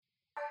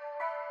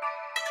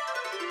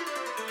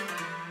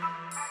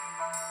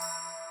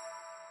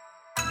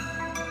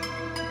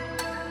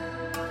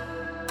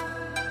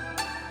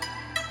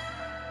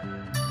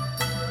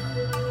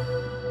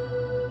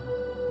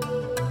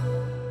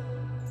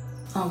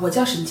My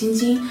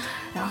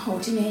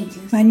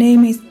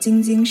name is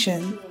Jingjing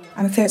Shen.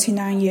 I'm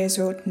 39 years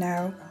old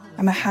now.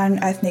 I'm a Han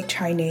ethnic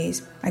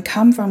Chinese. I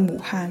come from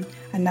Wuhan,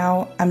 and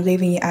now I'm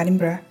living in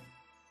Edinburgh.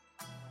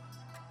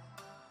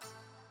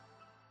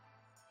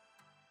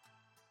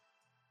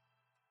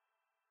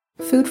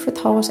 Food for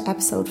Thought,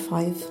 Episode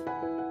 5.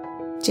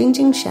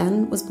 Jingjing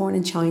Shen was born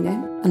in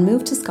China and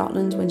moved to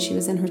Scotland when she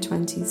was in her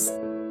 20s.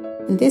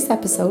 In this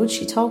episode,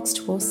 she talks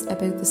to us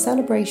about the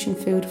celebration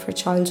food of her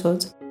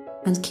childhood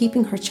and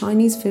keeping her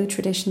Chinese food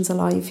traditions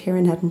alive here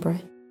in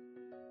Edinburgh.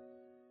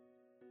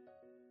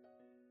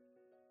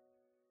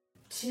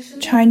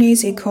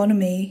 Chinese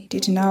economy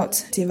did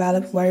not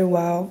develop very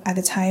well at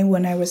the time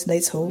when I was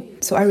little,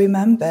 so I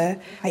remember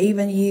I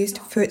even used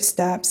food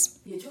stamps.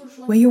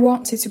 When you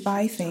wanted to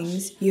buy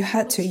things, you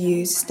had to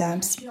use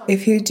stamps.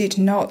 If you did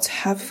not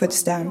have food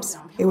stamps,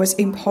 it was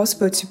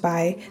impossible to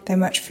buy that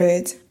much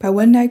food. But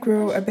when I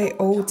grew a bit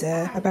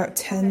older, about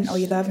 10 or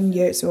 11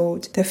 years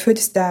old, the food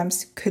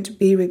stamps could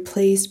be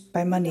replaced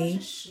by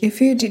money.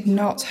 If you did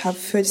not have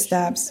food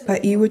stamps,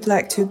 but you would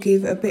like to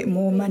give a bit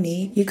more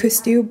money, you could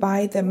still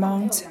buy the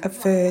amount of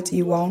food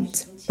you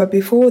want. But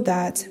before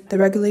that, the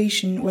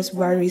regulation was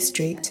very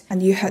strict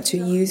and you had to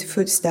use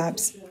food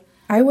stamps.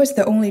 I was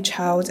the only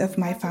child of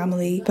my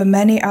family, but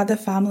many other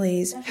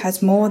families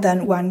had more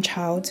than one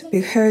child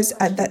because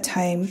at that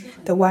time,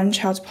 the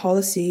one-child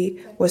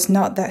policy was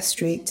not that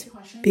strict.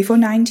 Before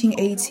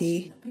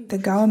 1980, the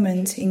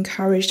government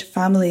encouraged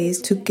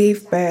families to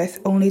give birth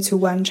only to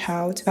one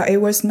child, but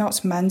it was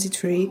not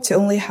mandatory to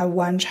only have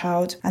one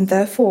child, and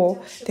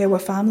therefore, there were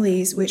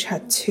families which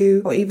had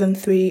 2 or even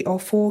 3 or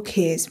 4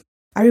 kids.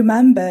 I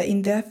remember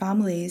in their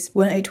families,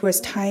 when it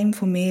was time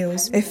for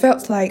meals, it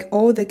felt like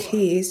all the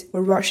kids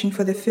were rushing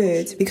for the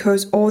food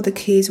because all the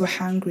kids were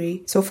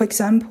hungry. So for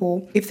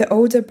example, if the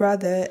older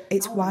brother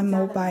ate one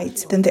more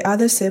bite, then the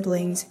other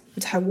siblings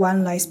would have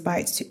one last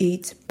bite to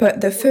eat. But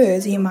the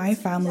food in my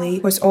family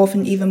was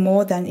often even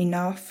more than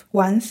enough.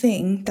 One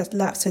thing that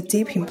left a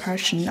deep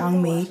impression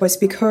on me was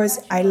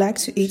because I liked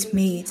to eat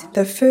meat.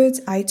 The food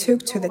I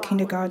took to the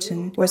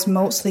kindergarten was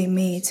mostly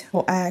meat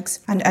or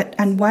eggs.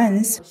 And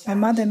once, my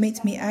mother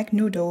made me egg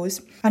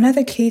noodles.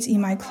 Another kid in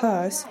my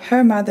class,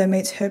 her mother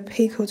made her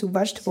pickled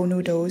vegetable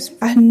noodles.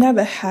 I had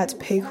never had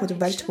pickled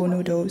vegetable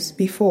noodles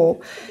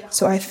before,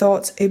 so I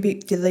thought it'd be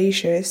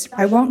delicious.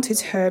 I wanted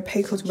her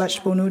pickled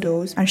vegetable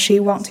noodles, and she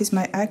wanted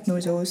my egg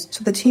noodles,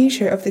 so the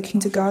teacher of the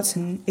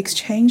kindergarten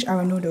exchanged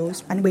our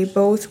noodles, and we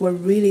both were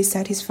really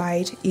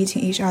satisfied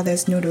eating each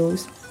other's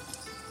noodles.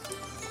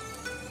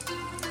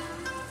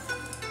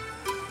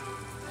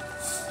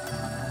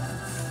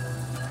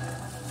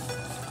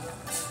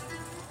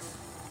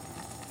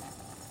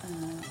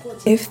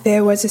 If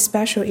there was a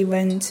special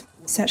event,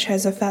 such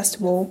as a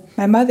festival,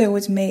 my mother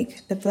would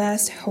make the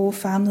blessed whole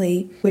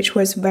family, which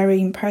was very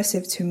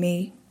impressive to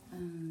me.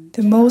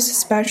 The most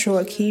special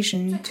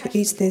occasion to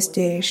eat this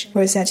dish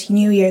was at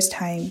New Year's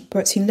time,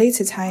 but in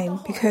later time,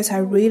 because I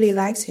really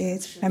liked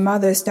it, my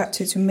mother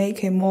started to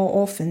make it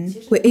more often.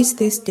 We eat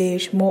this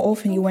dish more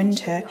often in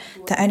winter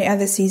than any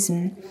other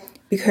season,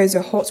 because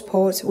a hot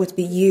pot would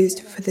be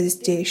used for this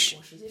dish.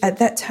 At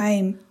that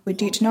time, we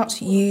did not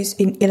use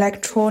an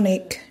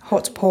electronic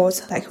hot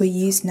pot like we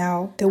use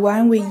now. The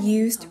one we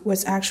used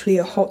was actually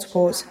a hot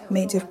pot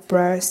made of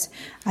brass,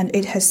 and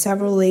it has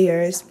several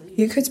layers.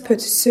 You could put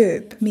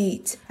soup,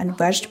 meat, and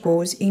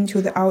vegetables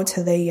into the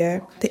outer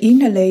layer. The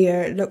inner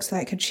layer looks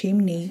like a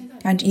chimney,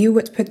 and you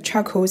would put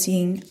charcoals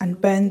in and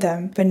burn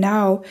them. But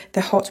now,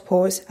 the hot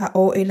pots are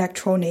all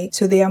electronic,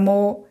 so they are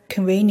more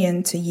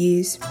convenient to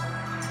use.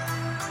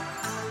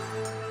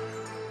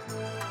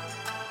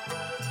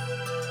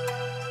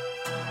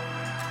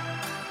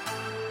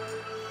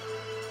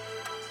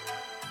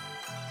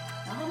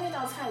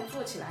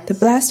 The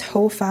blessed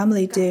whole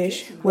family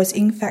dish was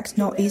in fact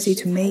not easy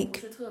to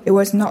make. It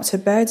was not a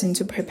burden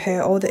to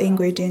prepare all the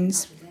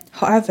ingredients.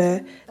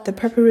 However, the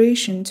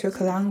preparation took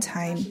a long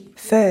time.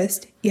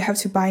 First, you have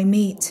to buy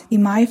meat.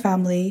 In my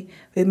family,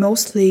 we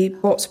mostly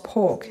bought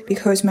pork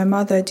because my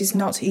mother did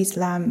not eat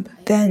lamb.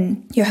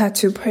 Then, you had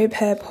to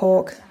prepare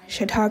pork,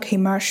 shiitake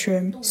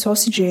mushroom,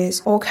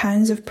 sausages, all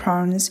kinds of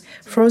prawns,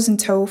 frozen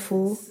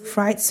tofu,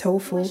 fried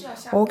tofu,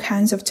 all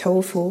kinds of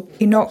tofu,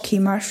 enoki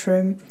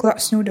mushroom,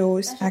 glass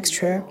noodles,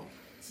 etc.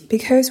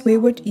 Because we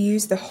would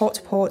use the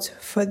hot pot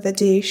for the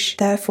dish,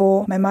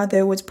 therefore my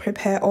mother would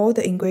prepare all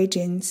the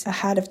ingredients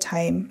ahead of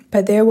time.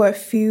 But there were a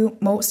few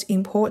most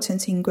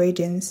important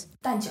ingredients.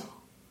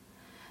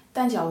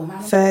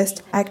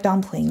 First, egg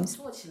dumplings.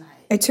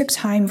 It took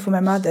time for my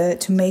mother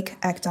to make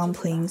egg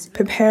dumplings.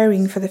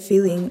 Preparing for the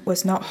filling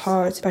was not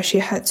hard, but she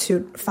had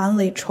to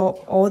finely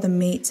chop all the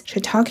meat,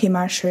 shiitake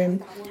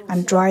mushroom,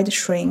 and dried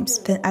shrimps,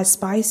 then add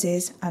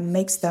spices and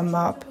mix them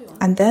up.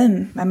 And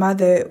then my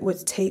mother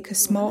would take a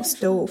small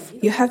stove.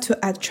 You have to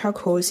add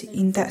charcoals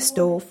in that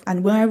stove.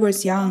 And when I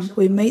was young,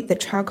 we made the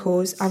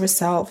charcoals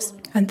ourselves.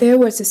 And there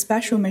was a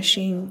special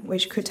machine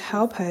which could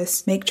help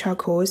us make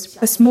charcoals.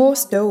 A small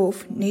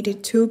stove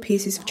needed 2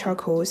 pieces of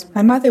charcoals.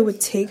 My mother would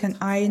take an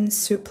iron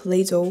soup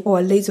ladle or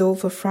a ladle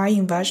for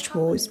frying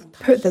vegetables,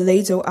 put the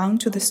ladle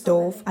onto the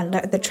stove and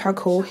let the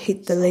charcoal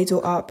heat the ladle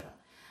up.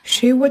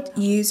 She would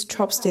use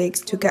chopsticks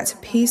to get a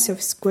piece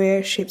of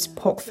square-shaped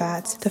pork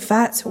fat. The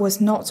fat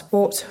was not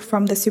bought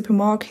from the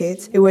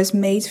supermarket. It was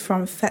made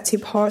from fatty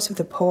parts of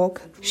the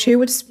pork. She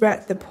would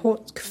spread the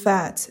pork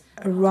fat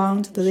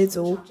around the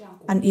ladle,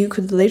 and you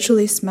could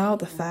literally smell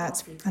the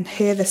fat and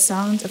hear the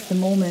sound of the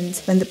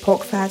moment when the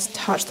pork fat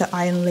touched the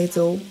iron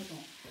ladle.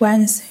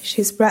 Once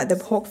she spread the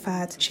pork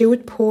fat, she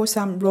would pour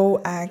some raw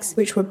eggs,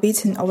 which were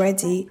beaten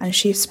already, and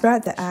she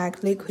spread the egg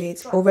liquid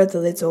over the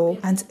ladle,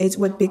 and it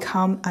would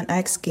become an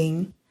egg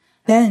skin.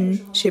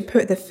 Then she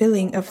put the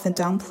filling of the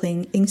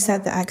dumpling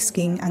inside the egg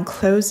skin and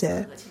closed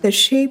it. The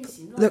shape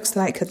looks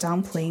like a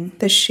dumpling.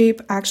 The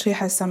shape actually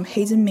has some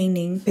hidden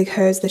meaning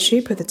because the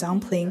shape of the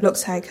dumpling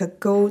looks like a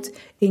gold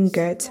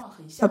ingot.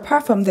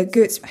 Apart from the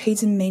good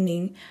hidden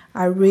meaning,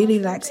 I really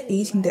liked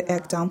eating the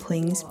egg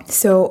dumplings.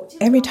 So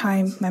every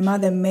time my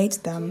mother made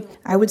them,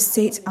 I would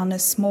sit on a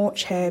small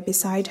chair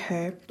beside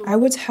her. I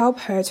would help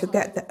her to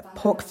get the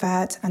pork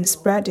fat and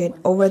spread it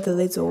over the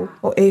ladle.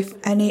 Or if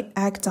any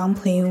egg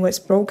dumpling was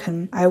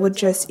broken, I would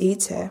just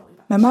eat it.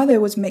 My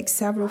mother would make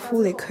several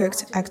fully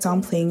cooked egg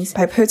dumplings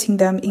by putting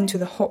them into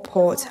the hot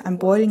pot and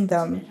boiling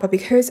them. But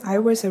because I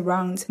was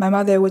around, my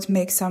mother would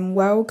make some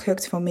well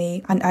cooked for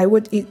me and I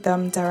would eat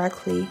them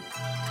directly.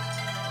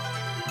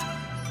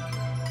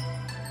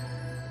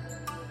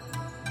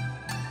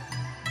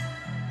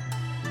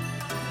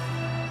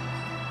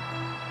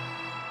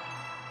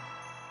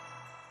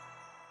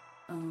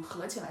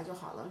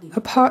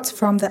 Apart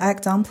from the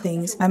egg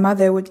dumplings, my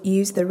mother would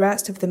use the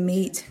rest of the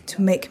meat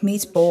to make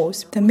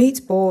meatballs. The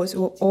meatballs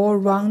were all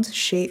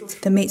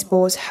round-shaped. The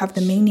meatballs have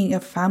the meaning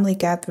of family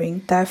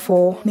gathering.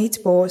 Therefore,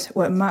 meatballs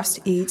were a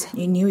must-eat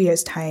in New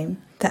Year's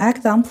time. The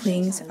egg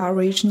dumplings are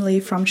originally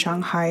from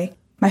Shanghai.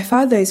 My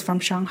father is from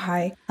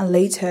Shanghai, and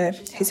later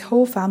his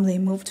whole family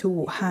moved to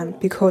Wuhan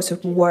because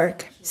of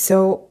work.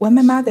 So when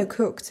my mother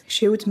cooked,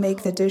 she would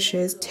make the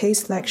dishes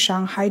taste like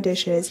Shanghai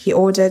dishes in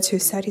order to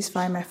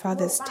satisfy my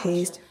father's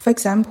taste. For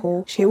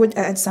example, she would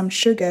add some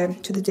sugar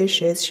to the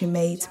dishes she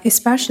made,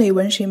 especially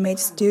when she made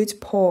stewed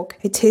pork.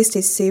 It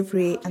tasted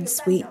savory and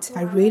sweet.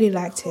 I really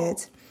liked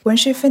it. When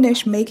she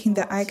finished making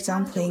the egg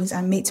dumplings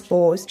and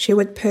meatballs, she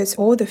would put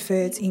all the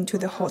food into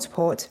the hot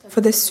pot. For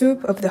the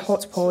soup of the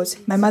hot pot,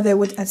 my mother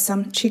would add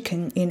some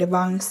chicken in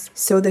advance,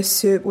 so the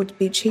soup would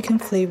be chicken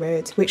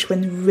flavored, which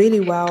went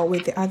really well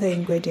with the other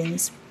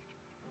ingredients.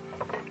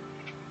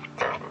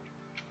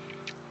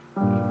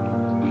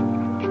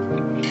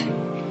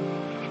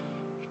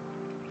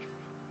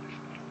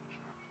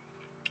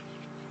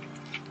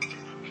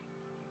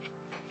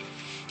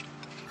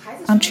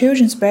 On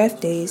children's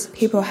birthdays,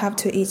 people have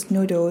to eat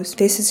noodles.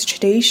 This is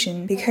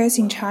tradition because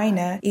in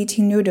China,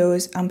 eating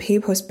noodles on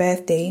people's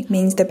birthday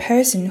means the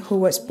person who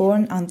was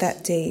born on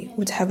that day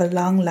would have a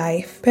long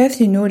life.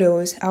 Birthday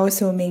noodles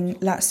also mean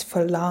last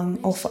for long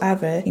or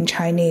forever in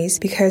Chinese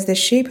because the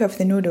shape of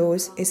the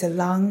noodles is a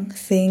long,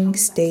 thin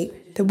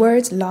stick. The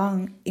word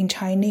long in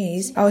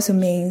Chinese also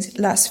means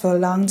last for a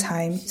long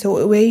time, so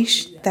we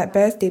wish that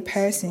birthday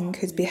person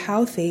could be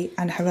healthy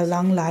and have a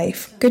long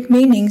life. Good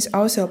meanings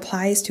also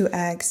applies to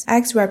eggs.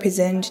 Eggs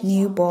represent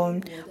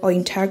newborn or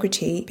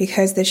integrity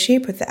because the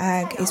shape of the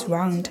egg is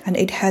round and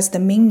it has the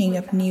meaning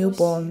of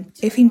newborn.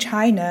 If in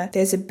China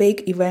there's a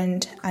big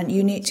event and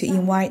you need to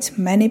invite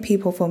many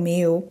people for a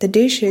meal, the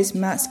dishes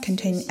must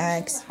contain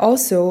eggs.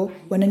 Also,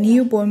 when a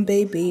newborn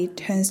baby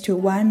turns to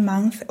 1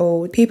 month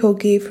old, people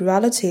give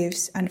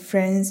relatives and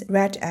friends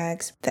red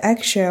eggs. The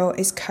eggshell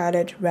is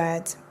colored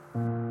red.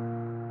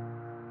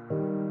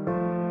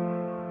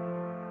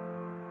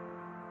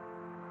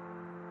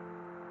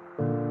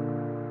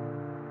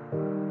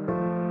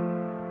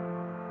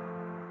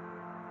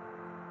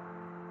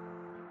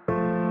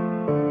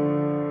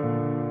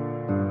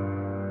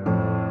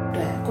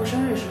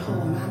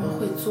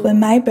 When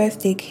my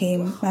birthday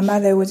came, my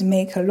mother would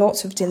make a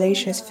lot of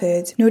delicious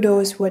food.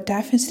 Noodles were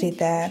definitely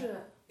there.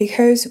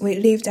 Because we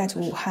lived at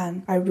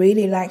Wuhan, I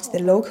really liked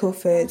the local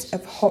food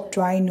of hot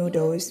dry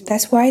noodles.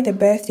 That's why the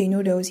birthday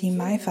noodles in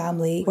my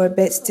family were a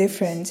bit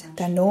different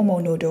than normal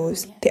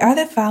noodles. The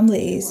other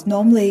families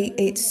normally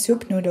ate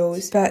soup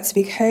noodles, but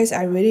because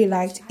I really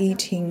liked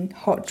eating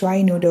hot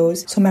dry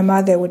noodles, so my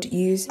mother would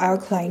use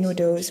alkaline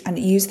noodles and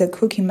use the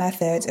cooking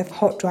method of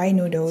hot dry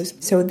noodles,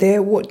 so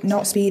there would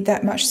not be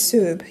that much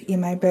soup in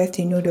my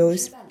birthday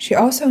noodles. She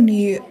also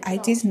knew I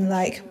didn't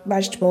like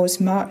vegetables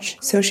much,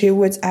 so she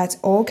would add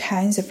all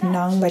kinds of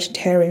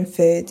non-vegetarian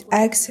food.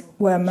 Eggs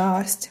were a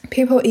must.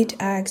 People eat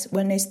eggs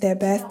when it's their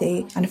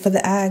birthday, and for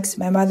the eggs,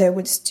 my mother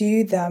would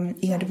stew them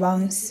in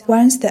advance.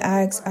 Once the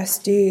eggs are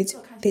stewed,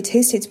 they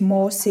tasted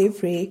more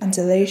savory and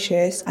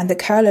delicious, and the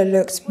color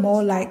looked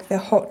more like the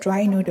hot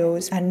dry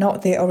noodles and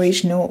not the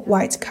original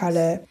white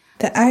color.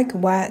 The egg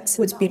white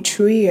would be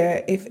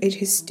chewier if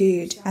it is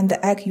stewed, and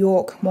the egg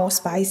yolk more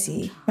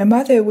spicy. My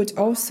mother would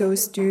also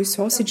stew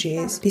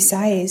sausages.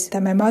 Besides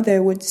that, my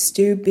mother would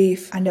stew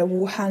beef and a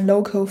Wuhan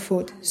local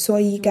food,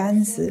 蓑衣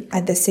干子,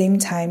 at the same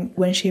time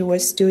when she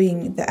was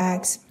stewing the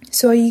eggs.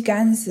 蓑衣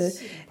干子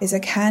is a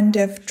kind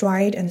of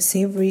dried and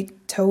savory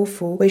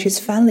tofu which is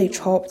finely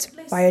chopped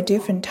by a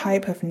different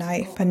type of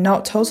knife, but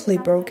not totally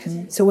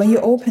broken. So when you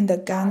open the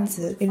干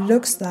子, it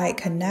looks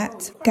like a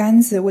net.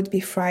 干子 would be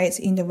fried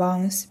in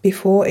advance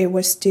before it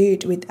was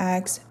stewed with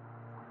eggs.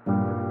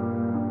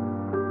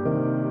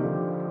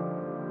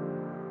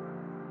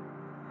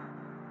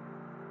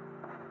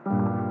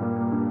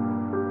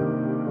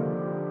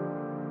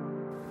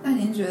 那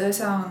您觉得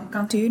像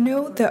刚 Do you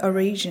know the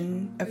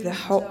origin of the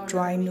hot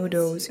dry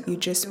noodles you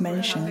just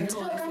mentioned?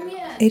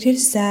 It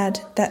is said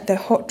that the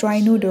hot dry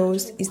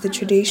noodles is the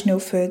traditional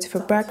food for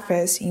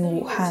breakfast in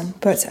Wuhan,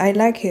 but I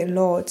like it a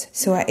lot,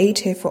 so I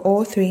ate it for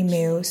all 3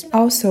 meals.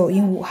 Also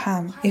in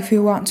Wuhan, if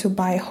you want to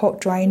buy hot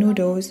dry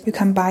noodles, you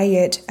can buy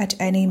it at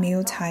any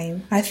meal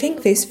time. I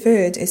think this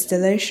food is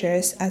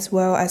delicious as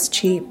well as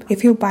cheap.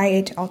 If you buy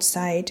it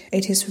outside,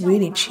 it is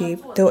really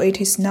cheap, though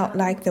it is not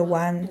like the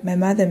one my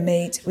mother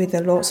made with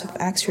a lot of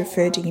extra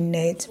food in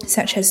it,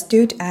 such as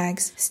stewed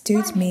eggs,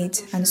 stewed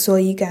meat, and 蓑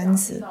衣干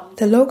子.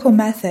 The local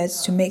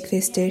methods to make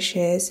these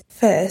dishes: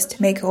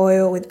 first, make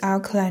oil with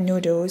alkaline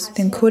noodles,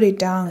 then cool it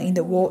down in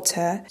the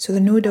water so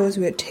the noodles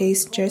will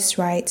taste just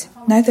right,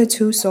 neither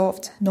too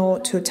soft nor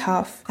too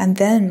tough, and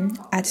then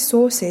add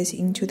sauces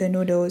into the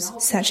noodles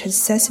such as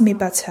sesame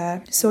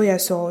butter, soya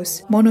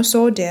sauce,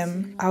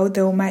 monosodium,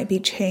 although might be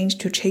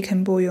changed to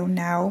chicken bouillon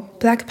now.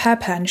 Black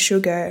pepper and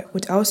sugar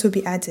would also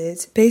be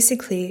added.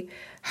 Basically,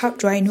 hot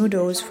dry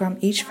noodles from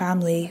each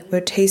family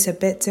will taste a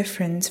bit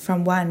different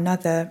from one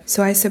another,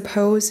 so I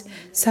suppose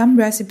some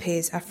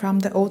recipes are from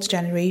the old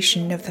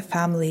generation of the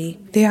family.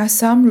 There are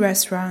some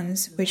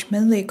restaurants which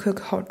mainly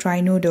cook hot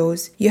dry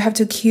noodles. You have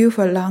to queue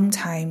for a long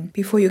time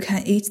before you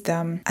can eat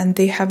them, and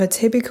they have a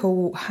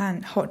typical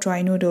Wuhan hot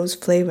dry noodles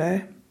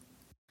flavor.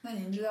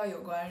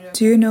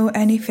 Do you know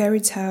any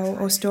fairy tale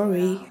or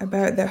story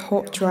about the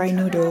hot dry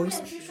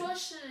noodles?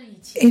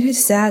 It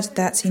is said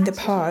that in the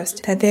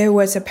past that there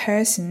was a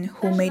person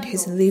who made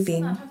his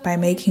living by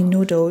making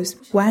noodles.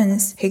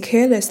 Once, he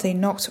carelessly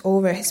knocked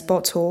over his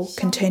bottle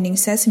containing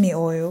sesame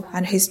oil,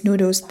 and his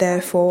noodles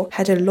therefore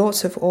had a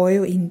lot of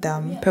oil in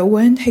them. But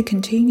when he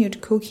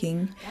continued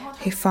cooking,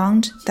 he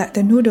found that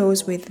the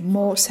noodles with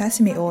more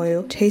sesame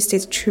oil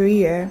tasted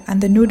chewier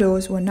and the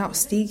noodles were not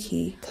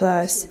sticky.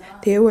 Plus,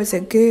 there was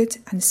a good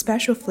and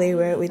special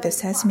flavor with the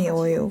sesame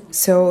oil.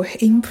 So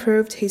he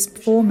improved his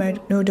former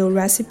noodle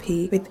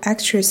recipe with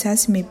extra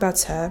sesame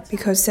butter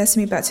because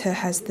sesame butter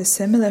has the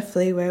similar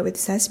flavor with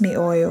sesame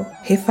oil.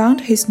 He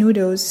found his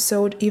noodles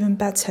sold even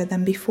better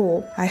than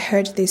before. I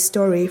heard this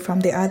story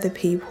from the other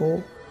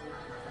people.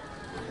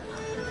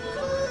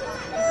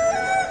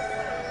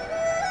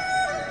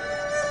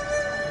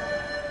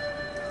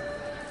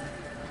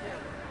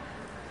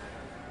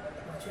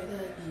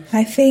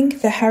 I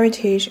think the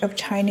heritage of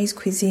Chinese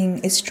cuisine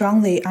is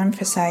strongly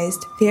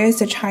emphasized. There is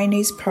a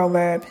Chinese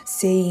proverb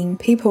saying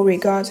people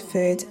regard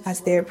food as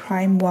their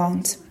prime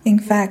want. In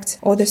fact,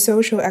 all the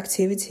social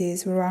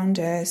activities around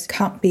us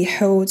can't be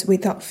held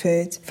without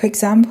food. For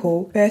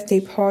example, birthday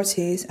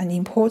parties and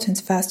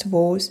important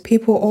festivals,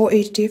 people all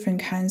eat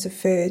different kinds of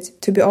food.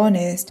 To be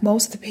honest,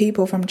 most of the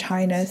people from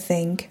China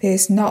think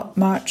there's not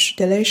much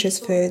delicious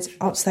food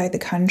outside the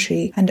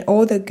country, and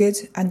all the good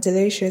and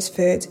delicious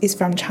food is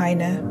from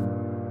China.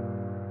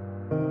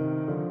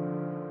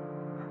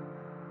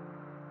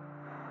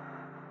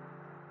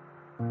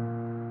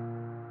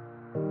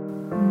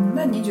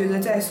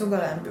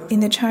 In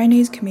the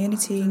Chinese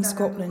community in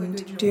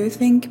Scotland, do you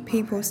think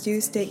people still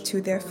stick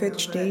to their food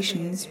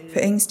traditions? For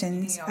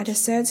instance, at a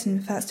certain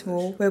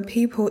festival, will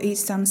people eat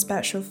some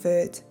special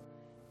food?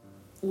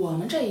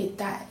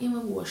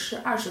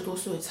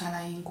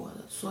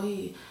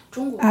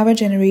 Our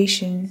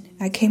generation,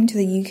 I came to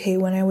the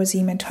UK when I was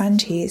in my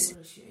 20s,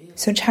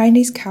 so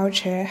Chinese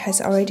culture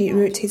has already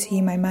rooted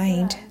in my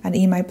mind and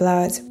in my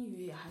blood.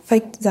 For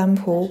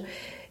example,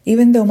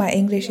 even though my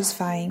English is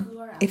fine,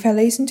 if I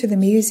listen to the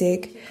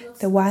music,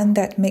 the one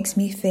that makes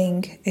me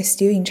think is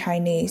still in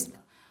Chinese.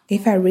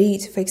 If I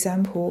read, for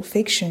example,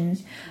 fiction,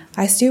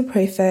 I still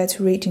prefer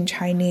to read in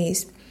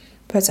Chinese.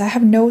 But I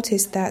have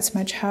noticed that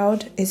my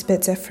child is a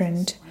bit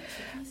different.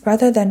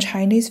 Rather than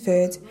Chinese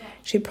food,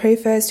 she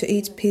prefers to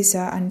eat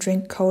pizza and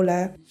drink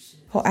cola,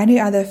 or any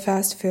other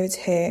fast food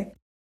here.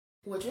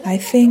 I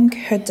think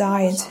her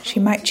diet, she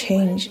might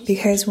change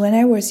because when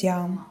I was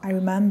young, I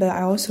remember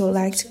I also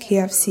liked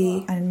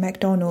KFC and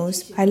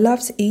McDonald's. I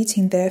loved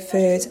eating their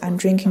food and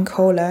drinking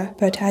cola,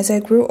 but as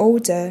I grew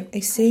older,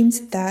 it seemed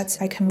that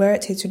I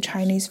converted to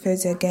Chinese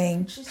food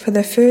again. For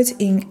the food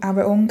in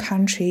our own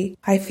country,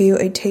 I feel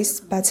it tastes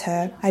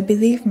better. I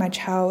believe my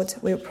child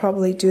will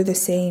probably do the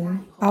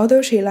same.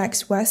 Although she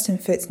likes Western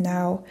food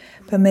now,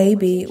 but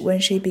maybe when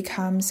she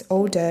becomes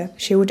older,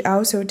 she would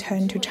also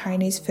turn to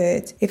Chinese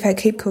food if I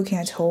keep cooking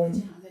at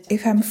home.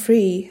 if I'm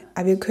free,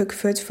 I will cook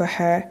food for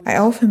her. I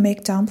often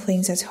make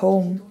dumplings at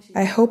home.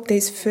 I hope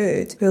this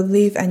food will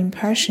leave an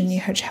impression in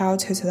her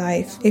childhood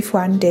life. If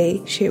one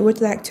day she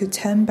would like to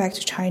turn back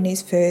to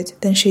Chinese food,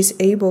 then she's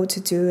able to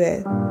do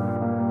it.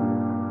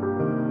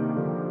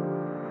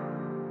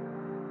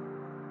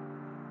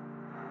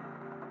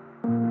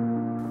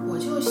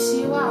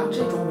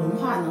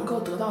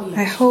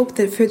 I hope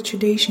the food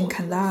tradition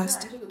can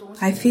last.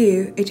 I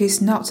feel it is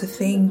not a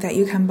thing that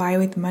you can buy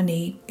with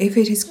money. If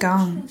it is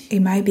gone, it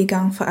might be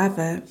gone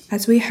forever.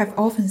 As we have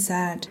often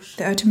said,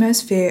 the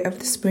atmosphere of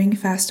the Spring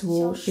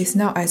Festival is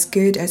not as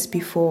good as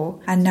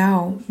before, and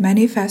now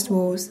many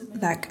festivals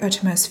lack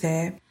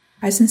atmosphere.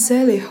 I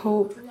sincerely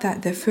hope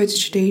that the food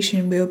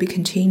tradition will be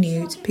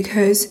continued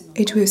because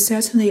it will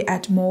certainly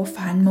add more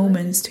fun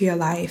moments to your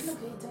life.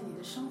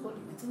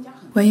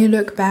 When you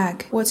look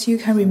back, what you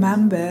can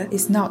remember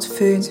is not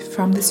food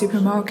from the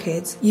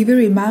supermarket. You will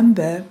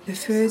remember the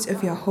food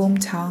of your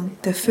hometown,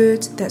 the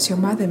food that your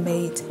mother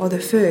made, or the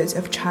food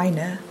of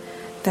China.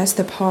 That's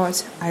the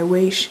part I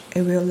wish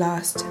it will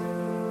last.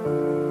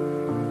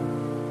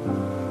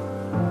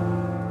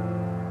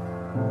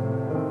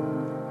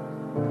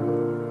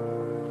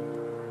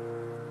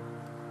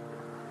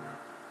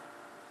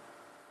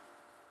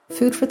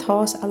 Food for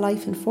Thought, A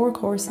Life in 4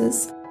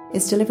 Courses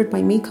is delivered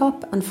by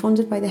MECOP and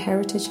funded by the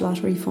Heritage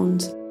Lottery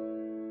Fund.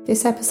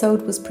 This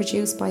episode was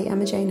produced by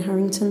Emma Jane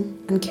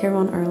Harrington and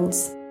Kieran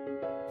Earls.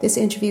 This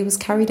interview was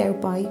carried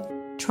out by,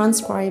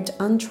 transcribed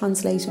and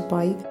translated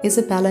by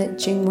Isabella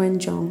Jingwen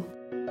Zhang.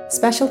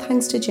 Special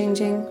thanks to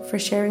Jingjing for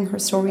sharing her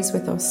stories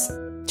with us.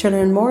 To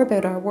learn more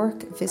about our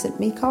work, visit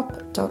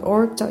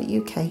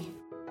mecop.org.uk.